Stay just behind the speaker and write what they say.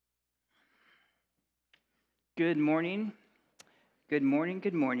Good morning. Good morning.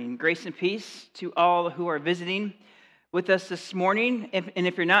 Good morning. Grace and peace to all who are visiting with us this morning. And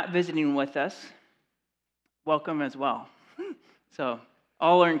if you're not visiting with us, welcome as well. So,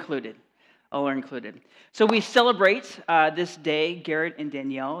 all are included. All are included. So, we celebrate this day, Garrett and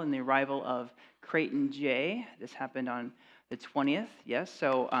Danielle, and the arrival of Creighton J. This happened on the 20th. Yes.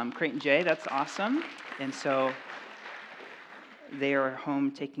 So, Creighton J, that's awesome. And so, they are home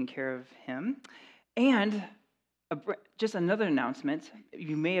taking care of him. And just another announcement,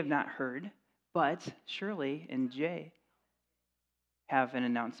 you may have not heard, but Shirley and Jay have an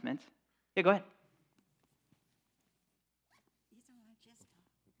announcement. Yeah, go ahead.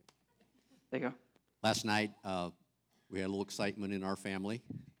 There you go. Last night, we had a little excitement in our family.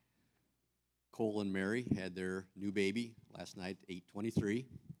 Cole and Mary had their new baby last night, 8/23.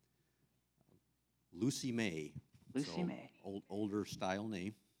 Lucy May. Lucy May. Older style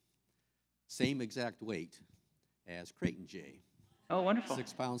name. Same exact weight as Creighton J. Oh, wonderful.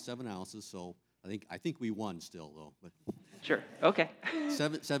 6 pounds, 7 ounces. So I think we won still though, but Sure. Okay.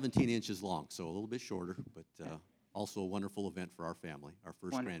 17 inches long, so a little bit shorter, but also a wonderful event for our family, our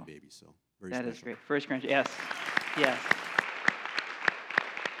first Wonderful. grandbaby. So very That special. is great. First grand. Yes. Yes.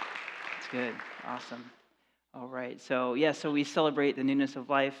 That's good. Awesome. All right. So we celebrate the newness of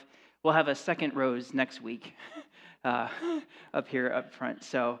life. We'll have a second rose next week up here up front.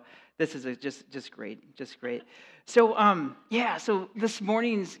 So this is just great, just great. So so this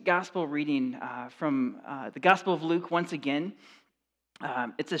morning's gospel reading from the Gospel of Luke once again.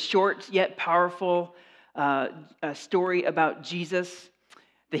 It's a short yet powerful story about Jesus,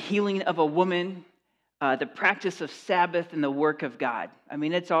 the healing of a woman, the practice of Sabbath, and the work of God. I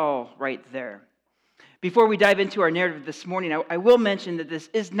mean, it's all right there. Before we dive into our narrative this morning, I will mention that this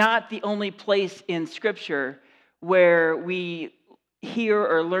is not the only place in Scripture where we hear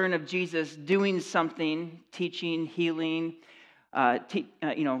or learn of Jesus doing something, teaching, healing,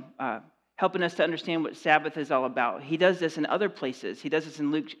 helping us to understand what Sabbath is all about. He does this in other places. He does this in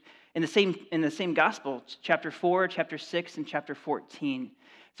Luke, in the same gospel, chapter 4, chapter 6, and chapter 14.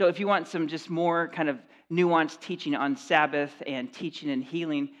 So if you want some just more kind of nuanced teaching on Sabbath and teaching and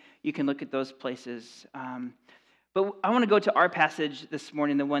healing, you can look at those places. But I want to go to our passage this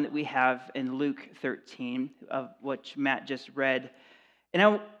morning, the one that we have in Luke 13, of which Matt just read. And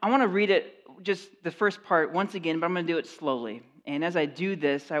I want to read it, just the first part once again, but I'm going to do it slowly. And as I do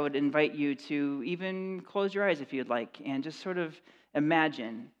this, I would invite you to even close your eyes if you'd like, and just sort of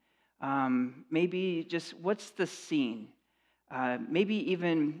imagine, maybe just what's the scene? Maybe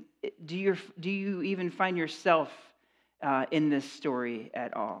even, do you even find yourself in this story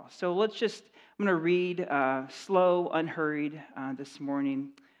at all? So I'm going to read slow, unhurried this morning,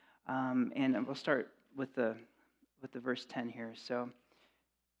 and we'll start with the verse 10 here. So,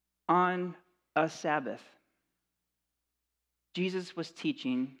 on a Sabbath, Jesus was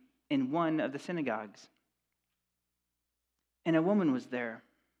teaching in one of the synagogues, and a woman was there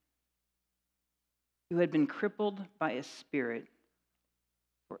who had been crippled by a spirit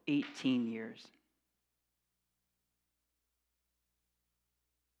for 18 years.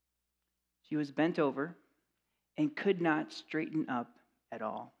 She was bent over and could not straighten up at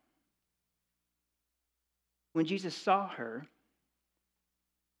all. When Jesus saw her,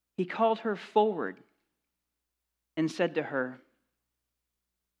 he called her forward and said to her,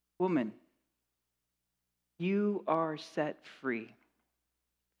 "Woman, you are set free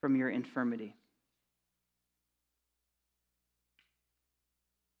from your infirmity."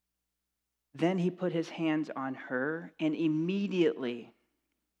 Then he put his hands on her, and immediately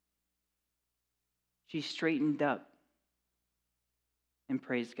she straightened up and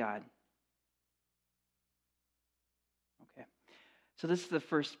praised God. Okay, so this is the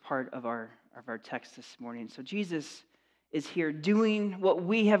first part of our text this morning. So Jesus is here doing what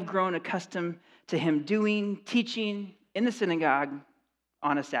we have grown accustomed to him doing, teaching in the synagogue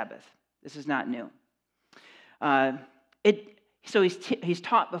on a Sabbath. This is not new. So he's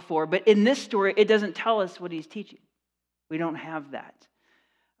taught before, but in this story, it doesn't tell us what he's teaching. We don't have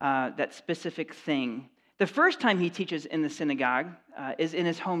that specific thing. The first time he teaches in the synagogue is in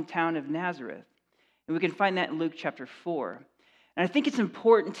his hometown of Nazareth. And we can find that in Luke chapter 4. And I think it's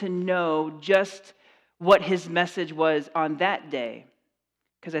important to know just what his message was on that day,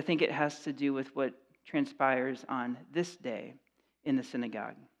 because I think it has to do with what transpires on this day in the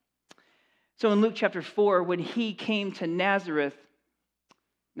synagogue. So in Luke chapter 4, when he came to Nazareth,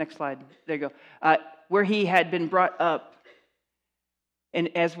 next slide, there you go, where he had been brought up, and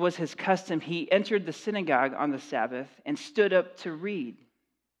as was his custom, he entered the synagogue on the Sabbath and stood up to read.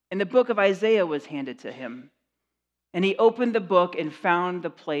 And the book of Isaiah was handed to him. And he opened the book and found the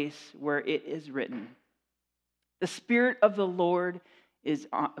place where it is written, The Spirit of the Lord is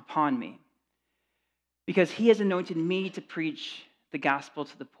upon me, because he has anointed me to preach the gospel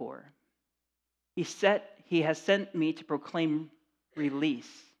to the poor. He has sent me to proclaim release,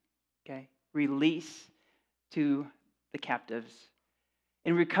 okay? Release to the captives,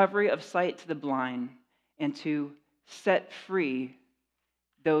 and recovery of sight to the blind, and to set free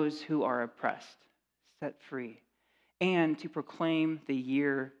those who are oppressed. Set free. And to proclaim the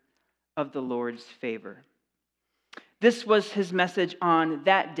year of the Lord's favor. This was his message on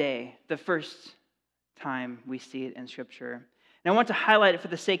that day, the first time we see it in Scripture. And I want to highlight it for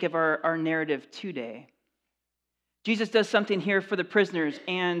the sake of our narrative today. Jesus does something here for the prisoners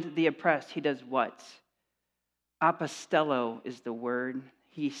and the oppressed. He does what? Apostello is the word.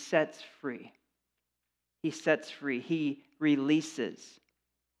 He sets free. He sets free. He releases.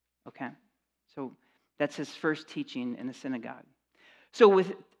 Okay? So that's his first teaching in the synagogue. So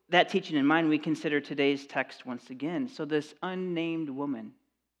with that teaching in mind, we consider today's text once again. So this unnamed woman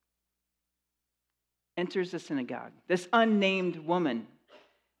enters the synagogue. This unnamed woman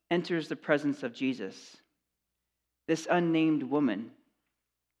enters the presence of Jesus. This unnamed woman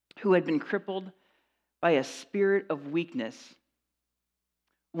who had been crippled by a spirit of weakness,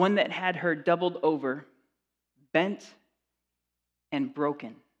 one that had her doubled over, bent, and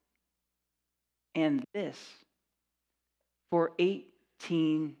broken. And this for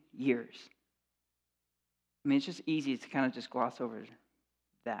 18 years. I mean, it's just easy to kind of just gloss over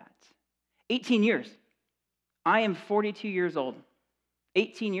that. 18 years. I am 42 years old.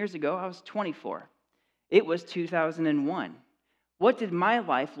 18 years ago, I was 24. It was 2001. What did my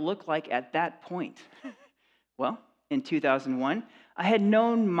life look like at that point? Well, in 2001, I had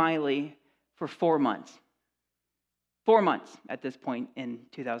known Miley for 4 months. 4 months at this point in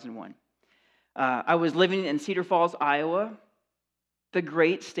 2001. I was living in Cedar Falls, Iowa, the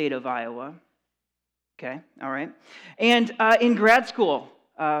great state of Iowa. Okay, all right. And in grad school,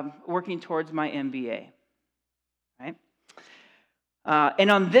 working towards my MBA. Right? And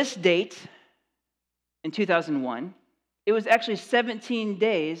on this date, in 2001, it was actually 17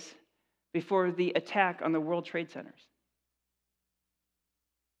 days before the attack on the World Trade Centers.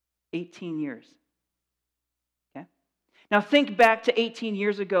 18 years. Okay? Now think back to 18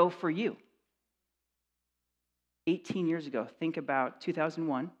 years ago for you. 18 years ago. Think about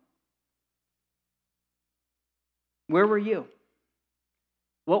 2001. Where were you?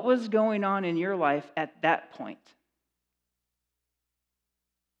 What was going on in your life at that point?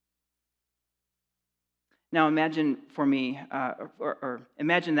 Now imagine for me, or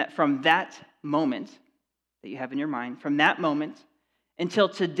imagine that from that moment that you have in your mind, from that moment until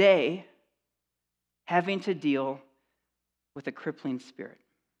today, having to deal with a crippling spirit.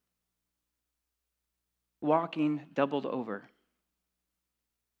 Walking doubled over.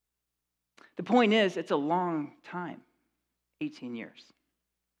 The point is, it's a long time, 18 years.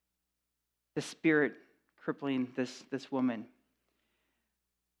 The spirit crippling this woman.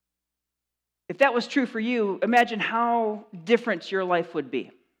 If that was true for you, imagine how different your life would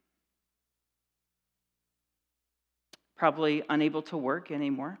be. Probably unable to work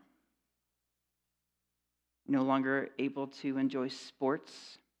anymore. No longer able to enjoy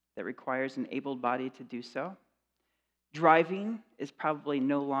sports that requires an able body to do so. Driving is probably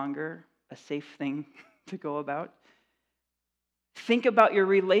no longer a safe thing to go about. Think about your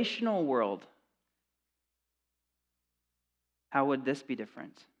relational world. How would this be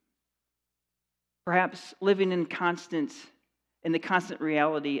different? Perhaps living in the constant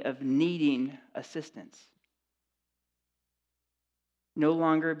reality of needing assistance. No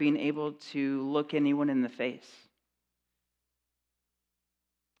longer being able to look anyone in the face.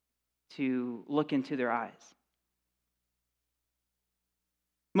 To look into their eyes.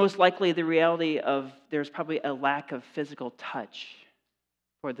 Most likely the reality of there's probably a lack of physical touch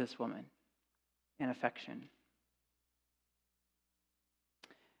for this woman and affection.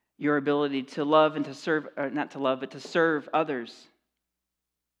 Your ability to love and to serve, or not to love, but to serve others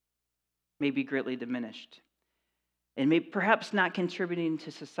may be greatly diminished. And may perhaps not contributing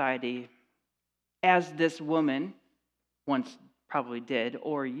to society as this woman once probably did,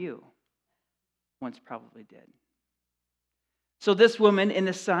 or you once probably did. So this woman in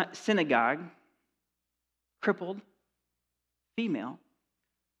the synagogue, crippled, female,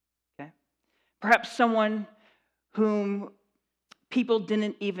 okay, perhaps someone whom people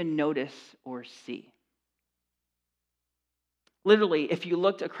didn't even notice or see. Literally, if you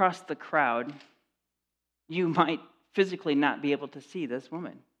looked across the crowd, you might physically not be able to see this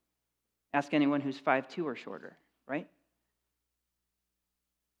woman. Ask anyone who's 5'2" or shorter, right?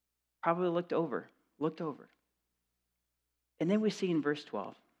 Probably looked over. And then we see in verse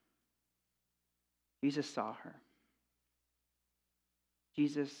 12, Jesus saw her.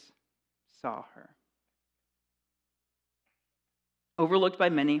 Jesus saw her. Overlooked by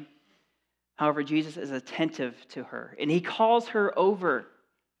many, however, Jesus is attentive to her, and he calls her over.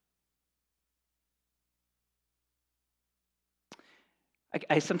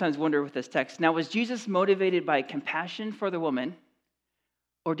 I sometimes wonder with this text. Now, was Jesus motivated by compassion for the woman,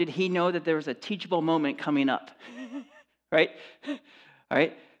 or did he know that there was a teachable moment coming up? Right? All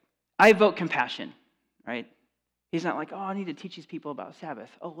right? I vote compassion, right? He's not like, oh, I need to teach these people about Sabbath.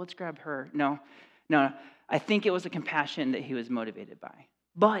 Oh, let's grab her. No. I think it was a compassion that he was motivated by.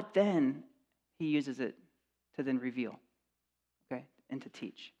 But then he uses it to then reveal, okay, and to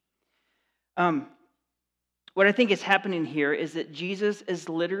teach. What I think is happening here is that Jesus is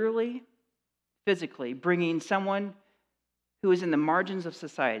literally, physically, bringing someone who is in the margins of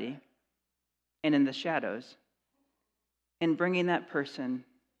society and in the shadows and bringing that person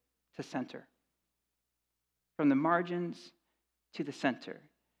to center. From the margins to the center.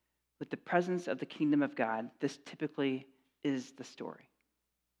 With the presence of the kingdom of God, this typically is the story.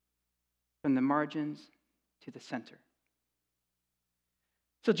 From the margins to the center.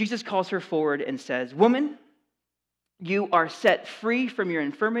 So Jesus calls her forward and says, "Woman, you are set free from your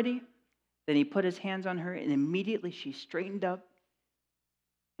infirmity." Then he put his hands on her, and immediately she straightened up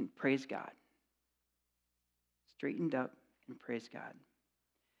and praised God. Straightened up and praised God.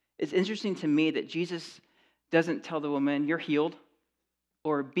 It's interesting to me that Jesus doesn't tell the woman, "You're healed,"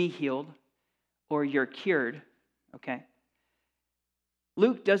 or "Be healed," or "You're cured," okay?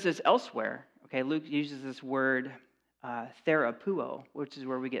 Luke does this elsewhere, okay? Luke uses this word therapuo, which is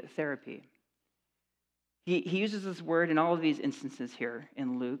where we get therapy. He uses this word in all of these instances here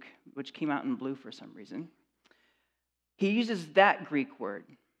in Luke, which came out in blue for some reason. He uses that Greek word.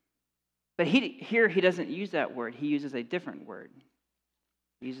 But here he doesn't use that word. He uses a different word.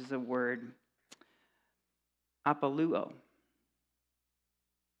 He uses a word, apaluo,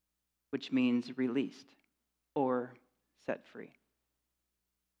 which means released or set free.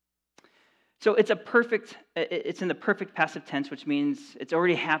 So it's in the perfect passive tense, which means it's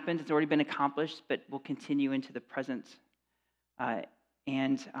already happened, it's already been accomplished, but will continue into the present. Now,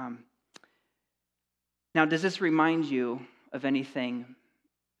 does this remind you of anything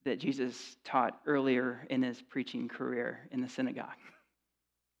that Jesus taught earlier in his preaching career in the synagogue?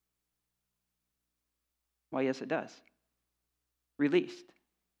 Well, yes, it does. Released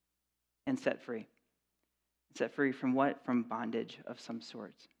and set free. Set free from what? From bondage of some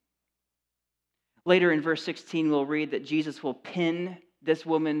sort. Later in verse 16, we'll read that Jesus will pin this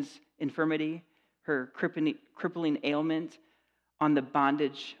woman's infirmity, her crippling ailment, on a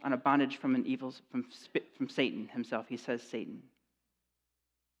bondage from from Satan himself. He says Satan.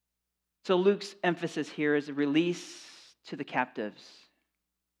 So Luke's emphasis here is a release to the captives.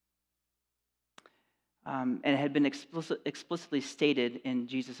 And it had been explicitly stated in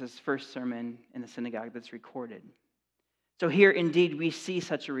Jesus' first sermon in the synagogue that's recorded. So here, indeed, we see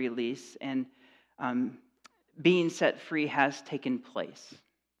such a release, and being set free has taken place.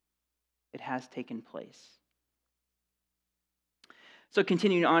 It has taken place. So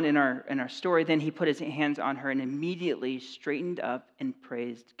continuing on in our story, then he put his hands on her and immediately straightened up and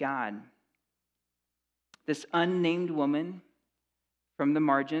praised God. This unnamed woman from the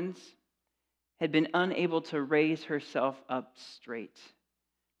margins had been unable to raise herself up straight,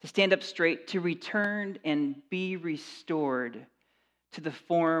 to stand up straight, to return and be restored to the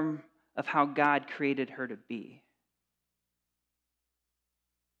form of how God created her to be.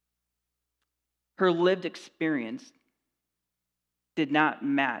 Her lived experience did not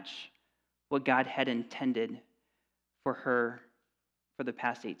match what God had intended for her for the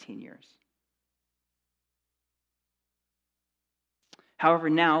past 18 years. However,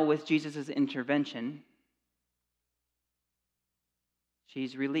 now with Jesus' intervention,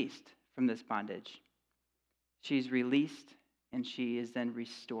 she's released from this bondage. She's released and she is then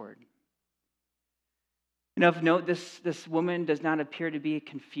restored. And of note, this woman does not appear to be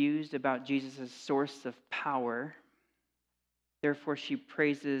confused about Jesus' source of power. Therefore, she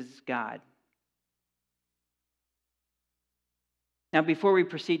praises God. Now, before we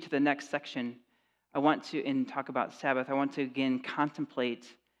proceed to the next section, I want to, and talk about Sabbath, I want to again contemplate,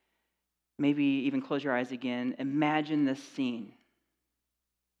 maybe even close your eyes again. Imagine this scene.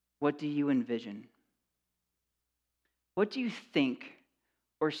 What do you envision? What do you think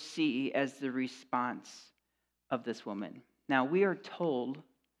or see as the response of this woman? Now, we are told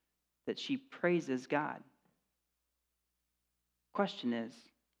that she praises God. Question is,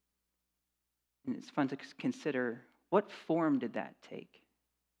 and it's fun to consider, what form did that take?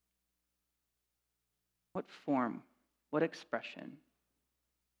 What form? What expression?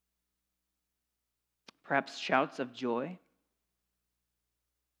 Perhaps shouts of joy?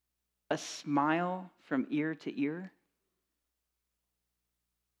 a smile from ear to ear,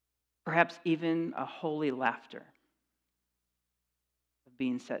 perhaps even a holy laughter of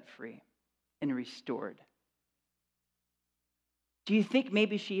being set free and restored. Do you think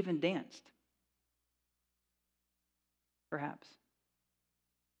maybe she even danced? Perhaps.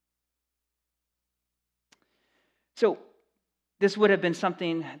 So, this would have been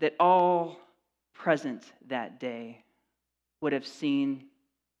something that all present that day would have seen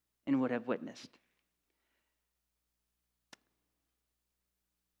and would have witnessed.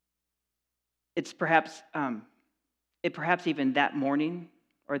 It's perhaps even that morning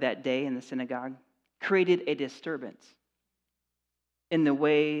or that day in the synagogue created a disturbance in the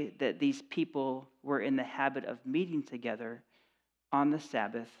way that these people were in the habit of meeting together on the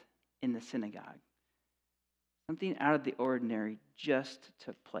Sabbath in the synagogue. Something out of the ordinary just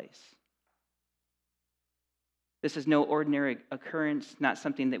took place. This is no ordinary occurrence, not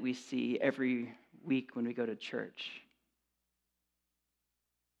something that we see every week when we go to church.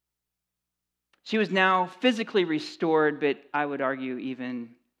 She was now physically restored, but I would argue even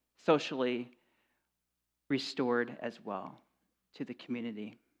socially restored as well to the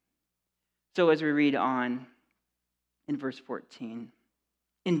community. So as we read on in verse 14,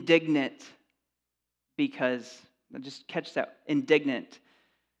 indignant because, just catch that, indignant,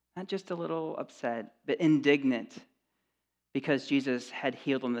 not just a little upset, but indignant because Jesus had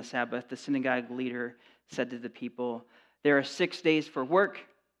healed on the Sabbath, the synagogue leader said to the people, "There are 6 days for work,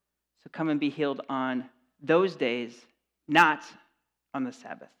 so come and be healed on those days, not on the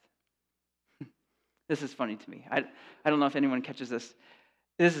Sabbath." This is funny to me. I don't know if anyone catches this.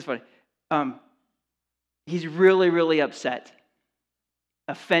 This is funny. He's really, really upset,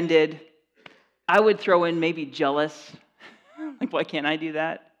 offended. I would throw in maybe jealous. Like, why can't I do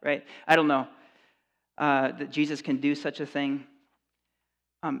that? Right? I don't know that Jesus can do such a thing.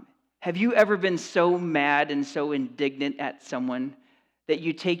 Have you ever been so mad and so indignant at someone that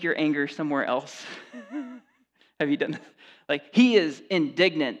you take your anger somewhere else? Have you done that? Like, he is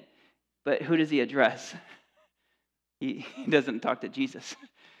indignant, but who does he address? He doesn't talk to Jesus.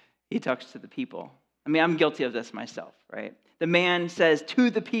 He talks to the people. I mean, I'm guilty of this myself, right? The man says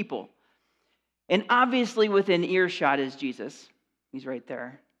to the people, and obviously within earshot is Jesus. He's right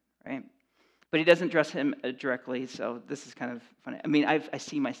there, right? But he doesn't address him directly, so this is kind of funny. I mean, I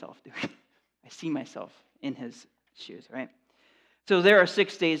see myself doing it. I see myself in his shoes, right? So there are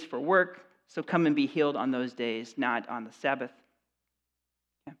 6 days for work, so come and be healed on those days, not on the Sabbath.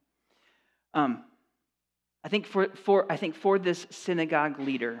 Okay. I think for this synagogue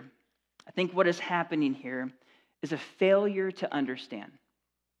leader, I think what is happening here is a failure to understand.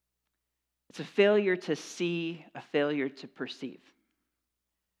 It's a failure to see, a failure to perceive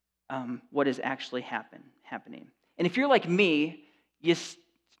what is actually happening. And if you're like me, you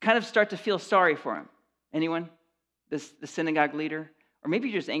kind of start to feel sorry for him. Anyone? The synagogue leader? Or maybe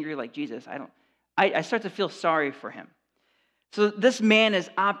you're just angry like Jesus. I start to feel sorry for him. So this man is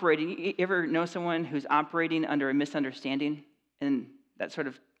operating. You ever know someone who's operating under a misunderstanding? And that sort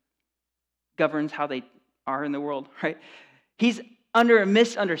of governs how they are in the world, right? He's under a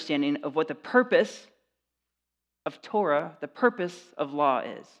misunderstanding of what the purpose of Torah, the purpose of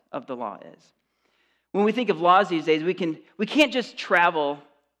the law is. When we think of laws these days, we can't just travel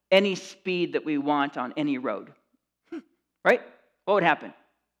any speed that we want on any road, right? What would happen?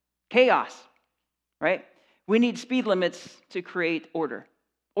 Chaos, right? We need speed limits to create order,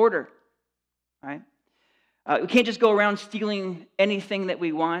 right? We can't just go around stealing anything that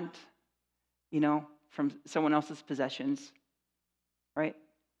we want, from someone else's possessions, right?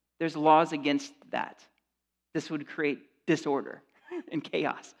 There's laws against that. This would create disorder and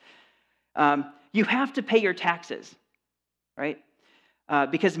chaos. You have to pay your taxes, right?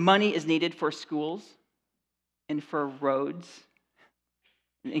 Because money is needed for schools and for roads,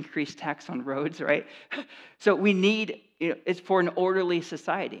 an increased tax on roads, right? So we need, it's for an orderly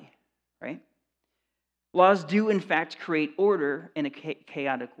society, right? Laws do, in fact, create order in a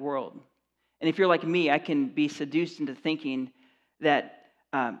chaotic world. And if you're like me, I can be seduced into thinking that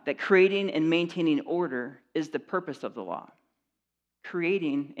creating and maintaining order is the purpose of the law.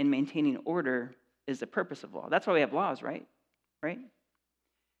 Creating and maintaining order is the purpose of law. That's why we have laws, right? Right?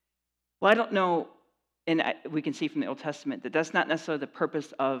 Well, I don't know, and we can see from the Old Testament that that's not necessarily the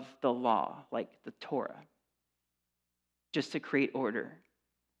purpose of the law, like the Torah, just to create order.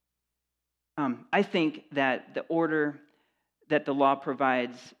 I think that the order that the law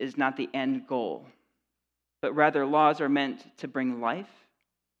provides is not the end goal, but rather laws are meant to bring life,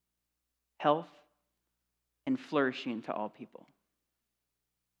 health, and flourishing to all people.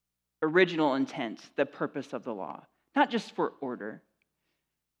 Original intent, the purpose of the law, not just for order,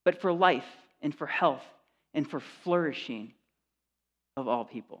 but for life and for health and for flourishing of all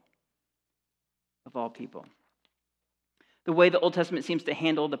people. Of all people. The way the Old Testament seems to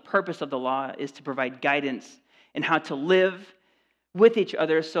handle the purpose of the law is to provide guidance in how to live with each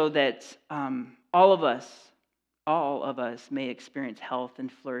other so that all of us may experience health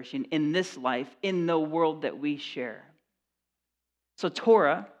and flourishing in this life, in the world that we share. So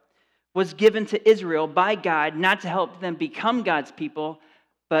Torah was given to Israel by God not to help them become God's people,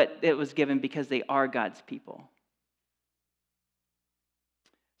 but it was given because they are God's people.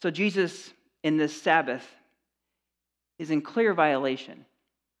 So Jesus, in this Sabbath, is in clear violation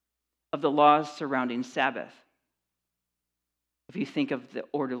of the laws surrounding Sabbath, if you think of the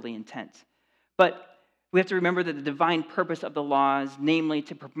orderly intent. But we have to remember that the divine purpose of the law is namely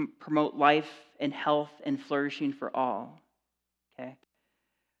to promote life and health and flourishing for all. Okay?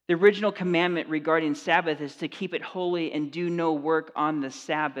 The original commandment regarding Sabbath is to keep it holy and do no work on the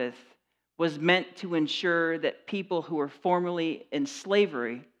Sabbath was meant to ensure that people who were formerly in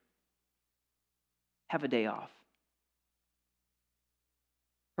slavery have a day off,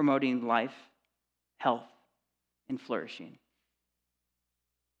 promoting life, health, and flourishing.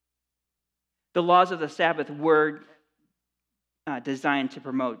 The laws of the Sabbath were designed to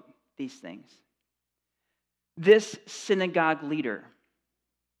promote these things. This synagogue leader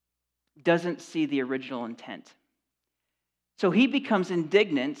doesn't see the original intent. So he becomes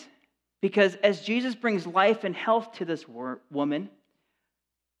indignant because as Jesus brings life and health to this woman,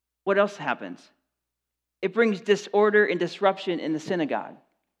 what else happens? It brings disorder and disruption in the synagogue.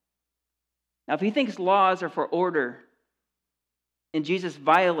 Now, if he thinks laws are for order and Jesus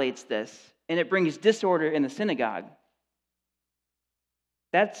violates this and it brings disorder in the synagogue,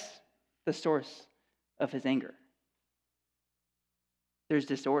 that's the source of his anger. There's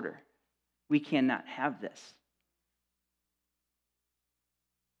disorder. We cannot have this.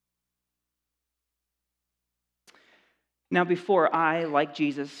 Now, before I, like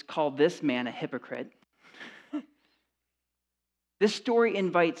Jesus, call this man a hypocrite, this story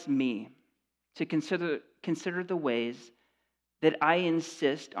invites me to consider the ways that I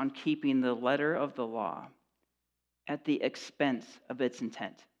insist on keeping the letter of the law at the expense of its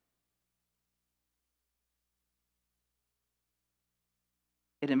intent.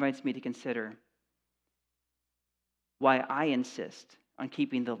 It invites me to consider why I insist on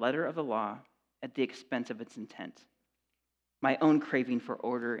keeping the letter of the law at the expense of its intent, my own craving for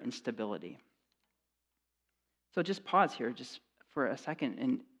order and stability. So just pause here just for a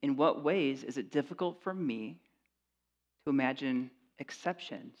second. In what ways is it difficult for me to imagine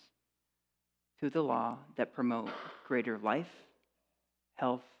exceptions to the law that promote greater life,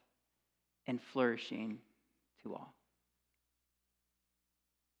 health, and flourishing to all?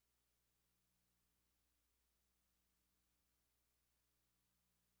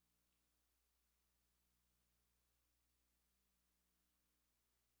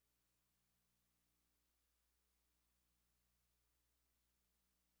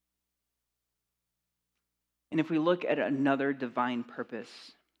 And if we look at another divine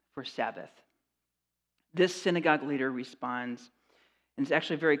purpose for Sabbath, this synagogue leader responds, and it's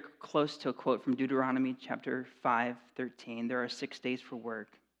actually very close to a quote from Deuteronomy chapter 5:13. There are 6 days for work,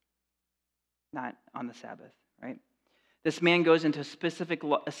 not on the Sabbath, right? This man goes into a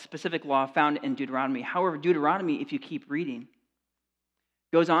specific law found in Deuteronomy. However, Deuteronomy, if you keep reading,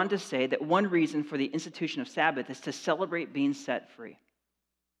 goes on to say that one reason for the institution of Sabbath is to celebrate being set free,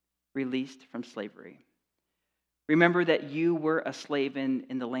 released from slavery. Remember that you were a slave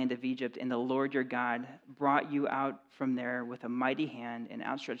in the land of Egypt, and the Lord your God brought you out from there with a mighty hand and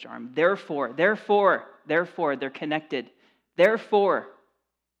outstretched arm. Therefore, they're connected. Therefore,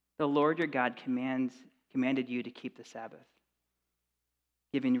 the Lord your God commanded you to keep the Sabbath,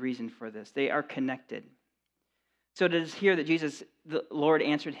 giving reason for this. They are connected. So it is here that the Lord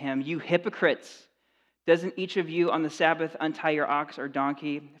answered him, "You hypocrites! Doesn't each of you on the Sabbath untie your ox or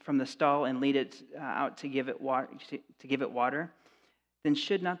donkey from the stall and lead it out to give it water? Then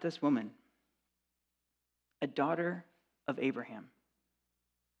should not this woman, a daughter of Abraham,"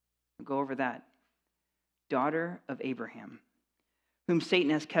 we'll go over that, daughter of Abraham, whom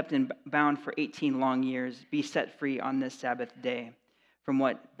Satan has kept bound for 18 long years, be set free on this Sabbath day from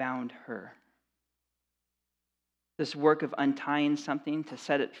what bound her? This work of untying something to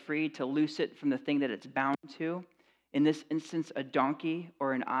set it free, to loose it from the thing that it's bound to, in this instance, a donkey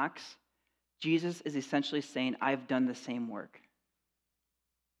or an ox, Jesus is essentially saying, I've done the same work.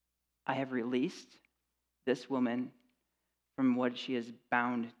 I have released this woman from what she is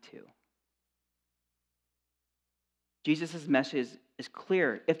bound to. Jesus' message is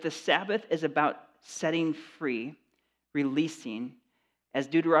clear. If the Sabbath is about setting free, releasing, as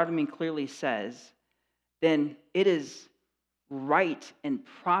Deuteronomy clearly says, then it is right and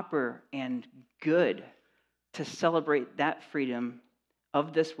proper and good to celebrate that freedom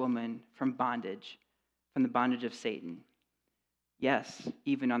of this woman from bondage, from the bondage of Satan. Yes,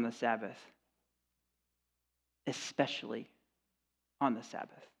 even on the Sabbath, especially on the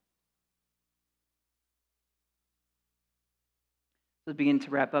Sabbath. Let's begin to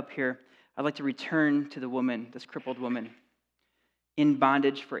wrap up here. I'd like to return to the woman, this crippled woman, in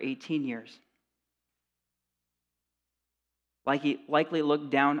bondage for 18 years. Likely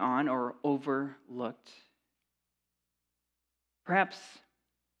looked down on or overlooked. Perhaps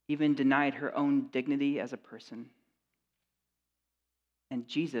even denied her own dignity as a person. And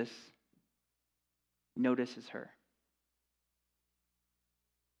Jesus notices her.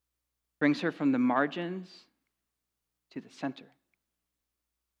 Brings her from the margins to the center.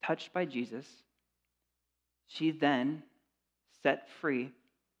 Touched by Jesus, she then set free,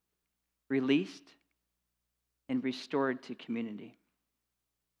 released, and restored to community.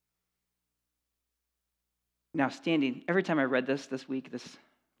 Now, every time I read this week,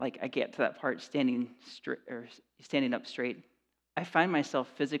 I get to that part, standing up straight, I find myself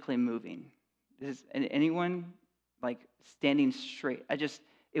physically moving. Is anyone standing straight?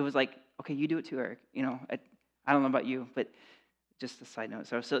 It was like, okay, you do it too, Eric. I don't know about you, but just a side note.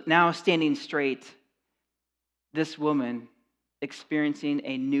 So now standing straight, this woman experiencing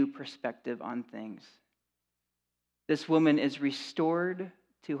a new perspective on things. This woman is restored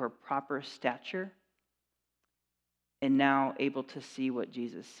to her proper stature and now able to see what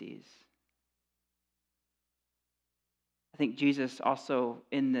Jesus sees. I think Jesus also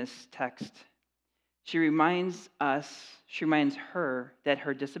in this text, she reminds her that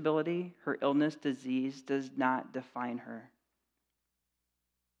her disability, her illness, disease does not define her.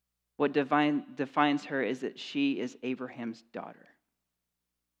 What defines her is that she is Abraham's daughter.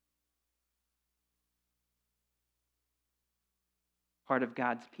 Part of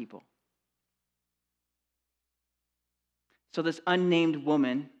God's people. So this unnamed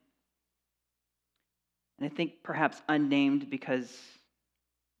woman, and I think perhaps unnamed because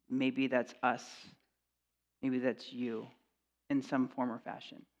maybe that's us, maybe that's you in some form or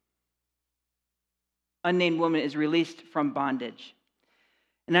fashion. Unnamed woman is released from bondage.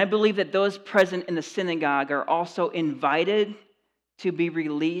 And I believe that those present in the synagogue are also invited to be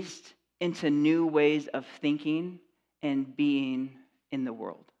released into new ways of thinking and being in the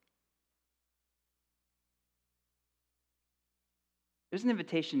world. There's an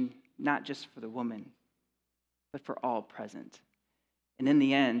invitation not just for the woman, but for all present. And in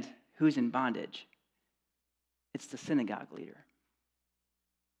the end, who's in bondage? It's the synagogue leader.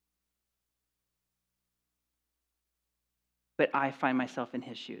 But I find myself in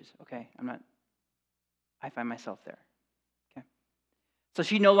his shoes, okay? I find myself there, okay? So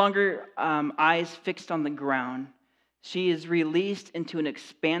she no longer eyes fixed on the ground. She is released into an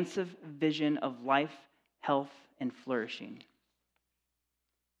expansive vision of life, health, and flourishing.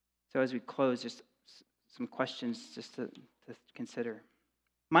 So as we close, just some questions just to consider.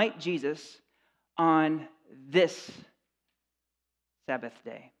 Might Jesus, on this Sabbath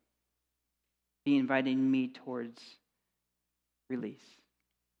day, be inviting me towards release?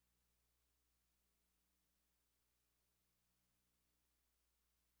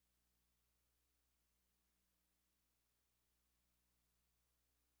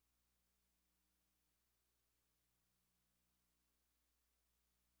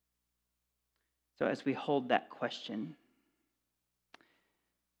 So as we hold that question,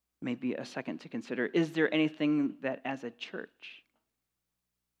 maybe a second to consider, is there anything that as a church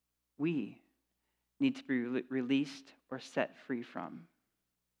we need to be released or set free from